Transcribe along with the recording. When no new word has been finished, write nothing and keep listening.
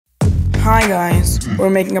Hi guys,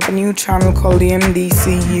 we're making up a new channel called the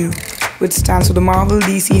MDCU, which stands for the Marvel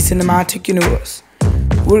DC Cinematic Universe.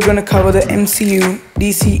 We're gonna cover the MCU,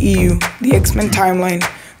 DCEU, the X-Men timeline,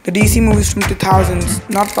 the DC movies from 2000s,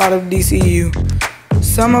 not part of DCEU.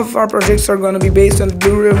 Some of our projects are gonna be based on the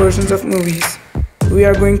Blu-ray versions of movies. We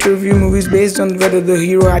are going to review movies based on whether the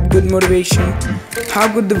hero had good motivation, how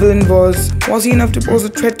good the villain was he enough to pose a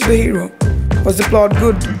threat to the hero, was the plot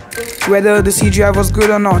good, whether the CGI was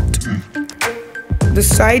good or not, the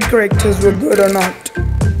side characters were good or not.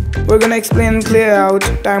 We're gonna explain and clear out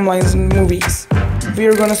timelines in movies. We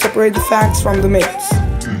are gonna separate the facts from the myths.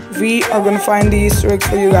 We are gonna find the Easter eggs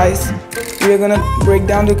for you guys. We are gonna break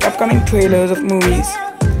down the upcoming trailers of movies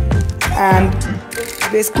and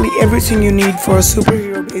basically everything you need for a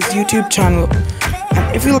superhero-based YouTube channel.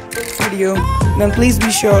 And if you like this video, then please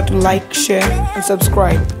be sure to like, share and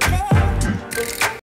subscribe.